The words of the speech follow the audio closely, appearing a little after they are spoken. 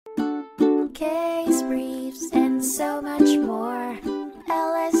case briefs, and so much more.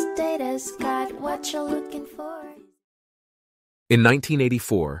 LSData's got what you're looking for. In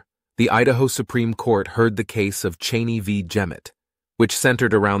 1984, the Idaho Supreme Court heard the case of Cheney v. Jemmett, which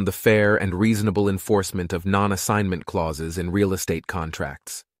centered around the fair and reasonable enforcement of non-assignment clauses in real estate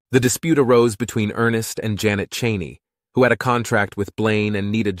contracts. The dispute arose between Ernest and Janet Cheney, who had a contract with Blaine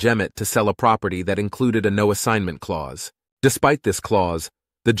and Nita Jemmett to sell a property that included a no-assignment clause. Despite this clause,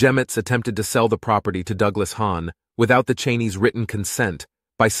 the Jemmetts attempted to sell the property to Douglas Hahn without the Cheneys' written consent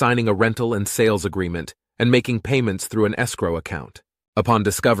by signing a rental and sales agreement and making payments through an escrow account. Upon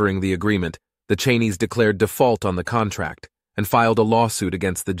discovering the agreement, the Cheneys declared default on the contract and filed a lawsuit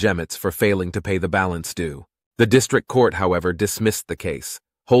against the Jemmetts for failing to pay the balance due. The district court, however, dismissed the case,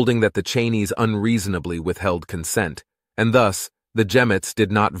 holding that the Cheneys unreasonably withheld consent, and thus the Jemmetts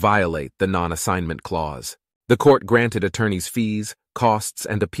did not violate the non-assignment clause. The court granted attorneys' fees, costs,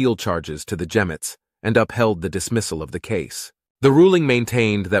 and appeal charges to the Jemmetts and upheld the dismissal of the case. The ruling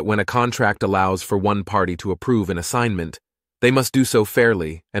maintained that when a contract allows for one party to approve an assignment, they must do so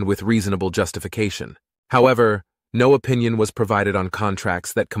fairly and with reasonable justification. However, no opinion was provided on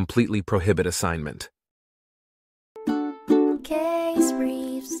contracts that completely prohibit assignment. Case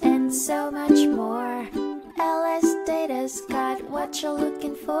briefs, and so much more. LSData's got what you're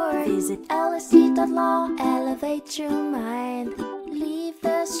looking for. Visit lsd.law, elevate your mind. Leave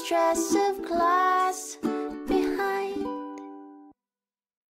the stress of class.